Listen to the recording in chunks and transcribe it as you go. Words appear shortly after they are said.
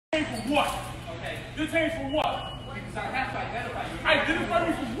For what? Okay. Detained for what? Because I have to identify you. Identify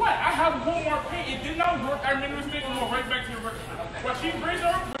me for what? I have a Walmart pay. It did not work. I made a mistake and went right back to the register. Okay. But she raised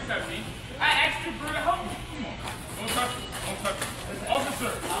her voice at me. I asked her to help me. Come on. Don't touch me. Don't touch me.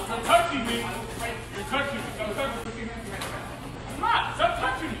 Officer, you're touching me. You're touching me. Stop touching me. I'm not. Stop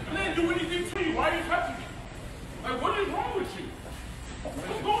touching me. I didn't do anything to you. Why are you touching me? Like, what is wrong with you?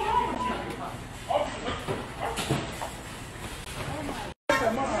 What's going on with you? Officer,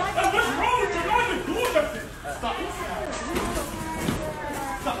 what's wrong with you? No one is doing nothing. Stop.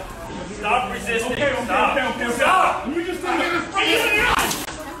 Stop. Stop resisting. Okay. Stop. Let me just stand up. Look you in the eye.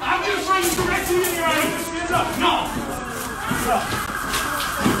 I'm just running directly in your eye. Just stand up. No. Stop.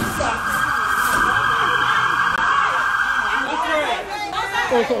 Stop.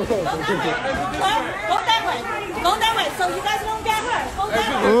 Go that way. Go that way. So you guys don't get hurt. Go that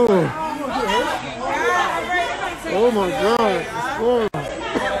way. Go that way. Oh my God. Oh.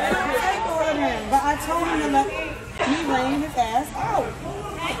 But I told him to let me lay his ass out.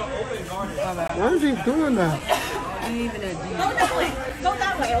 Why is he doing that? Go that way. Go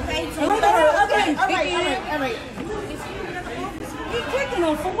that way, okay? So All right. He's kicking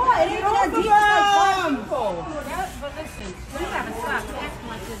him for what? It ain't that deep like people. But listen, you haven't stopped acting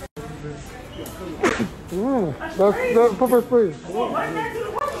like this. That's pepper spray.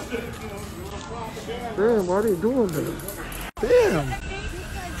 Damn, why are they doing this? Damn.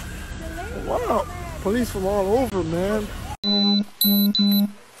 Wow. Police from all over, man.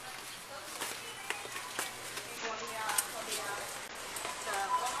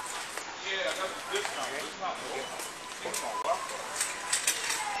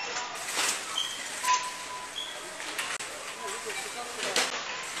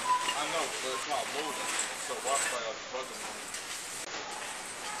 I know, but it's not loading. So Wi-Fi is bugging me.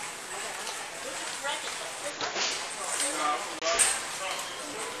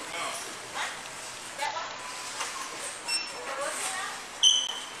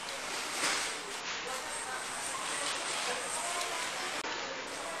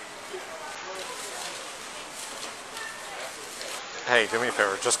 Hey, do me a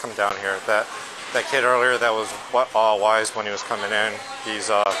favor, just come down here. That kid earlier that was all wise when he was coming in, he's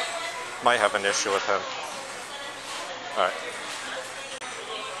might have an issue with him. All right.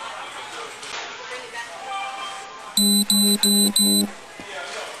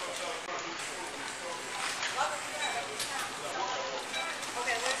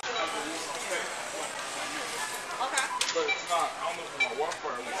 But it's not, I don't know if my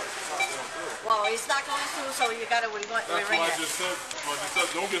Wi-Fi or what, it's not going through. Well, it's not going through, so you gotta That's ring why I it. just said,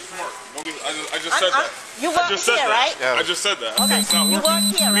 don't get smart. I just said that. You work here, right? Yeah. I just said that. I Okay, said it's not you working. work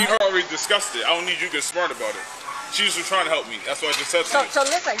here, Me and right? her already discussed it. I don't need you to get smart about it. She's just trying to help me. That's what I just said to you. So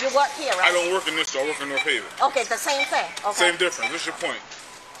listen, you work here, I right? don't work in this store. I work in North Haven. Okay, the same thing. Okay. Same difference. What's your point?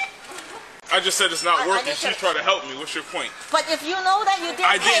 I just said it's not working. She's trying to help me. What's your point? But if you know that you didn't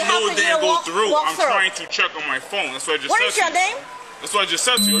I pay, didn't how know could it you didn't go walk through. I'm through? trying to check on my phone. That's what I just What said is to your you. name? That's what I just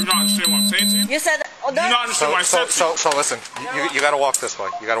said to you. You don't understand what I'm saying to you? You said, You don't understand what I said to you. So listen, you got to walk this way.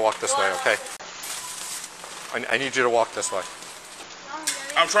 You got to walk this way, okay? I need you to walk this way.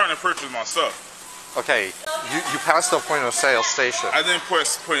 I'm trying to purchase my stuff. Okay, you passed the point of sale station. I didn't put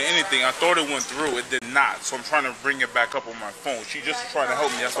in anything. I thought it went through. It did not. So I'm trying to bring it back up on my phone. She just trying to help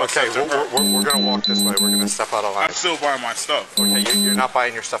me. That's what Okay, I said to her. we're going to walk this way. We're going to step out of line. I'm still buying my stuff. Okay, you're not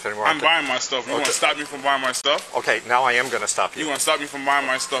buying your stuff anymore. I'm buying my stuff. You want to stop me from buying my stuff? Okay, now I am going to stop you. You want to stop me from buying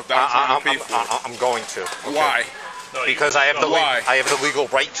my stuff that I'm trying to pay for? I'm going to. Okay. Why? Because I have the Why? I have the legal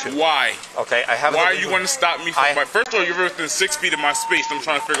right to. Why? Okay, I have. Why you want to stop me from my? First of all, you're within 6 feet of my space. I'm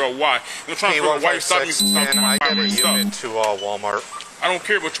trying to figure out why. I'm trying to figure out why you stopped me from And I buying get my a stuff. unit to Walmart. I don't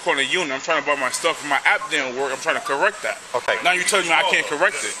care what you call a unit. I'm trying to buy my stuff. My app didn't work. I'm trying to correct that. Okay. Now you're telling me I can't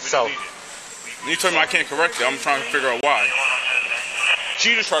correct it. So You telling me I can't correct it. I'm trying to figure out why.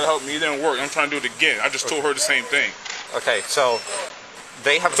 She just tried to help me. It didn't work. I'm trying to do it again. I just told her the same thing. okay, so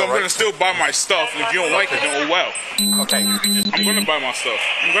they have So the I'm right. gonna still buy my stuff. And if you don't like it, then oh well. Okay. I'm gonna buy my stuff.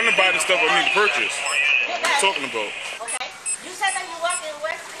 I'm gonna buy the stuff I need to purchase. What are you talking about? Okay. You said that you work in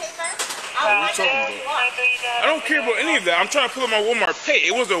West Haven? What are you talking about? I don't care about any of that. I'm trying to pull up my Walmart pay.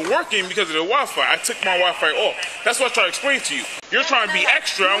 It wasn't working because of the Wi-Fi. I took my Wi-Fi off. That's what I try to explain to you. You're trying to be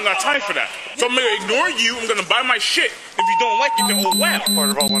extra. I don't got time for that. So I'm gonna ignore you. I'm gonna buy my shit. If you don't like it, then oh well.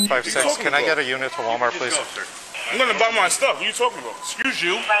 Portable 156. Can I get a unit to Walmart, please? I'm gonna buy my stuff. What are you talking about? Excuse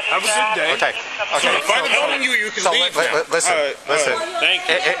you. Have a good day. Okay. So if I don't know you, you can So leave now. listen. Thank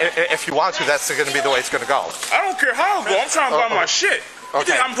you. If you want to, that's going to be the way it's going to go. I don't care how it go. I'm trying to buy my shit. You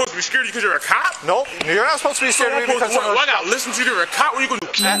Okay. think I'm supposed to be scared because you're a cop? Nope, you're not supposed to be So scared I'm of me supposed because to, what, I gotta listen to you? You're a cop? What are you gonna do?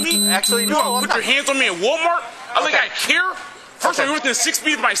 Kill me? Actually, You no, gonna I'm put not. your hands on me in Walmart? I think Okay. I care? First of all, you're within 6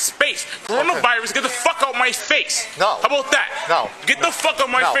 feet of my space. Coronavirus, get the fuck out my face. No. How about that? No. Get the fuck out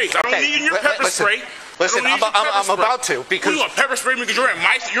my face. I don't need your pepper spray. Listen, I'm about to because you want pepper spray me because you're in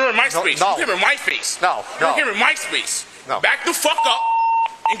my space. No. You came in my face. No. You came in my space. No. Back the fuck up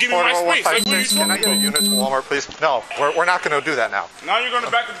and give me my space. Like, what are you talking Can I get a unit to Walmart, please? No, we're not going to do that now. Now you're going to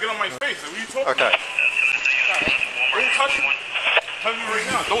back and get on my face. Like, what are you talking about? Don't touch me. Tell me right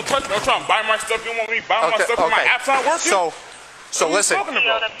now. Don't touch me. I'm trying to buy my stuff. You want me to buy my stuff and my app's not working? So listen. What are you talking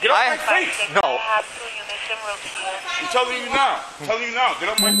about? Get off my face. No. I'm telling you now. I'm telling you now. Get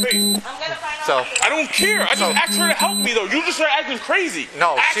off my face. So I don't care. I just asked her to help me though. You just started acting crazy.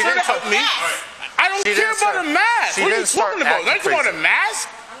 No, ask she her didn't to help me. I don't care about a mask. What are you talking about? Now you want a mask?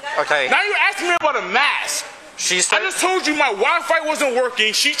 Okay. Now you're asking me about a mask. I just told you my Wi-Fi wasn't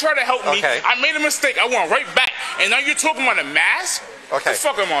working. She tried to help me. Okay. I made a mistake. I went right back. And now you're talking about a mask? Okay. Get the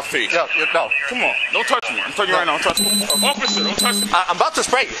fuck out of my face. No. Come on. Don't touch me. I'm telling you right now. Don't touch me. Officer, don't touch me. I'm about to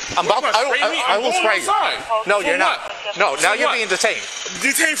spray you. I will spray you. No, you're not. No, now you're being detained.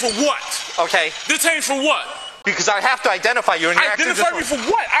 Detained for what? Okay. Detained for what? Because I have to identify you and you're acting Identify me for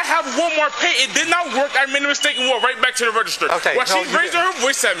what? I have one more pay. It did not work. I made a mistake and went right back to the register. Okay. While she's raising her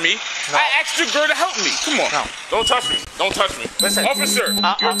voice at me, I asked the girl to help me. Come on. No. Don't touch me. Don't touch me. Listen. Officer,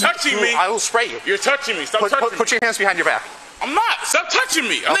 you're touching me. I will spray you. You're touching me. Stop touching me. Put your hands behind your back. I'm not. Stop touching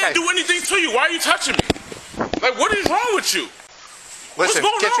me. I didn't do anything to you. Why are you touching me? Like, what is wrong with you? Listen,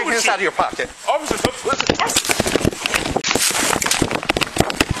 get your hands out of your pocket. Officer, listen.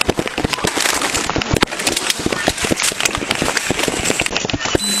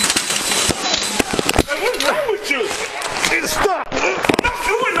 What's wrong with you? Stop! I'm not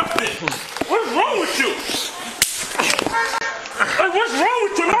doing nothing. What's wrong with you? Like, what's wrong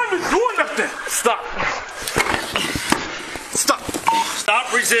with you? I'm not even doing nothing. Stop.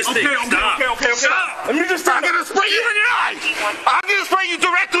 Stop resisting. Okay. Stop. Let me just I'm gonna spray you in your eyes. I'm gonna spray you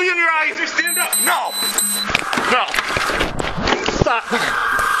directly in your eyes. Just stand up. No. Stop.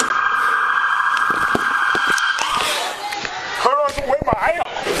 Hold on to wait my eye out.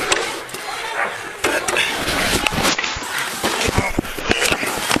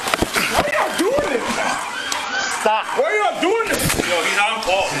 Why are y'all doing this? Stop. Why are y'all doing this? Yo, he's on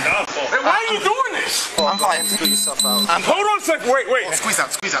fault. Hey, why are you doing this? I'm fine. Screw yourself out. Hold on a second. Wait. Squeeze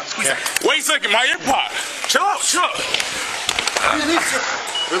out. Wait a second. My earpod. Chill out.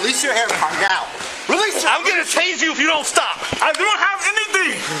 Release your AirPod now. Release your. I'm gonna tase you if you don't stop. I don't have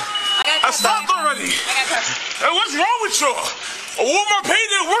anything. I stopped already. Hey, what's wrong with you? A Walmart pay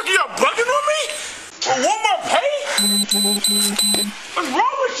didn't work. Y'all bugging on me? A Walmart pay? What's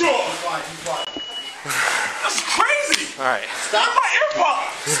wrong with you? That's crazy. All right. Stop my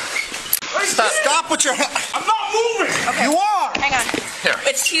earpods. Stop with your. I'm not moving. Okay. You are. Hang on. Here.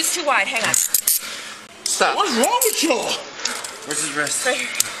 He's too wide. Hang on. Stop. What's wrong with you? Where's his wrist? Right here.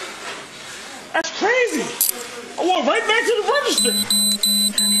 That's crazy. I went right back to the register.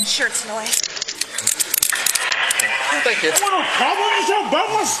 Shirt's in the way. Thank you. I want to problem with y'all about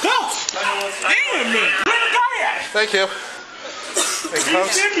my stuff. Damn, man. Where the guy at? Thank you. Thank Can you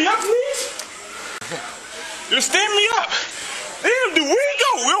stand me up, please? Just stand me up. Damn, dude, where you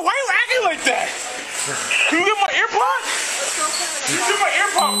go? Why you acting like that? Can you get my AirPod? Can you get my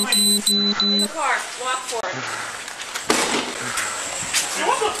AirPod, please? In the car. Walk for it. Dude,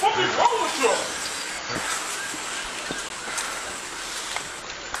 what the fuck is wrong with you?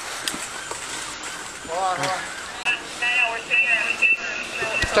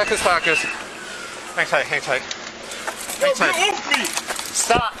 Check his pockets. Hang tight. Yo, get off me.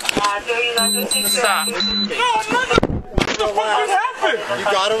 Stop. Stop. No, I'm not. What the fuck just happened? You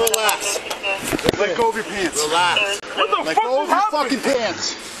gotta relax. Let go of your pants. Relax. What the Let fuck go of just your happened? fucking pants.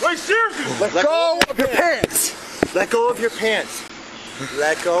 Like, seriously. Let go of your pants. Let go of your pants.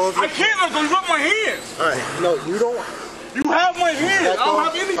 Let go of your I can't let go. You got my hands. Alright, no, you don't. You have my hands. Let I don't go.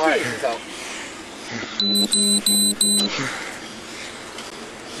 have anything. Alright, so.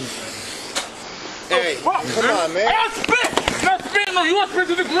 Hey, Fuck, come on, man. I got spit. Not spit. No, you got spit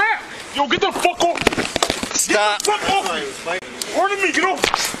to the ground. Yo, get the fuck off. Stop. Get the fuck off me. Order me. Get off.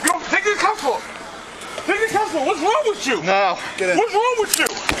 Take the cuffs off. Take the cuffs off. What's wrong with you? No. Get in. What's wrong with you?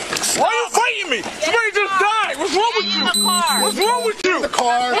 Why are you fighting me? Somebody just died. What's wrong with you? In the car. What's wrong with you? The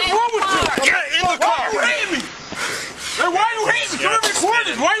car. What's wrong with you? Get in the Why car. are you hating me? Hey, why are you hating me? Somebody record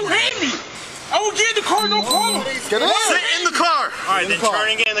this. Why are you hating me? I will get in the car, no problem. Get in. Sit in the car. All right, then turn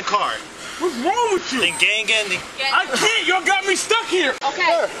and get in the car. What's wrong with you? Then get in the. I can't. Y'all got me stuck here.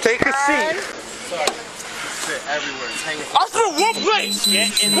 Okay. Take a seat. Everywhere. It's hanging. I spent one place.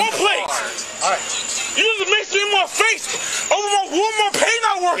 Get in One the place. car. You just mixed in my face over my Walmart pay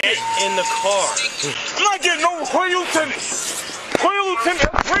not working. Get in the car. I'm not getting no recording lieutenant. Call your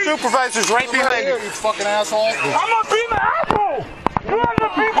lieutenant, please. Supervisor's right behind you. You fucking asshole. I'm gonna be the asshole. You have to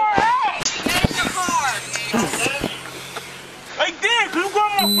be my ass. Get in the car. Hey, Dan, can you go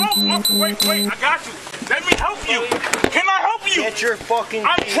on my phone? Wait, I got you. Let me help you. Can I help you? Get your fucking.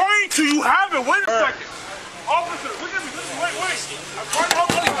 I'm trying to. You have it. Wait a second. Officer, look at me. Wait. I'm trying to help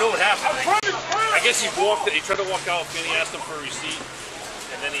you. You know what happened? I'm trying to. I guess he tried to walk out, and he asked him for a receipt,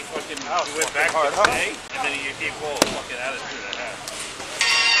 and then he fucking went back to pay, and then he gave all the fucking attitude I had.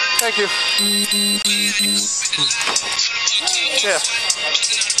 Thank you. Yeah.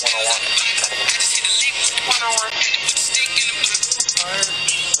 101.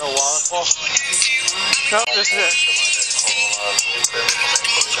 No wallet? Well, no, this is it.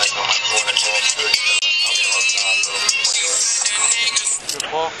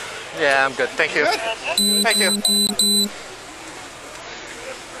 Yeah, I'm good. Thank you. Thank you.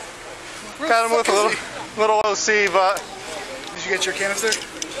 Got him with a little OC, but... Did you get your canister?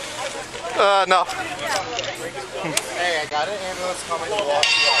 No. Hey, I got it. Ambulance coming to walk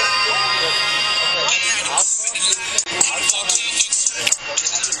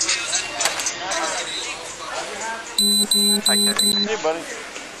Hi, Kenny. Hey, buddy.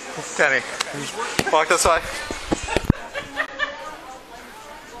 Kenny, walk this way.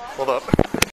 Hold up.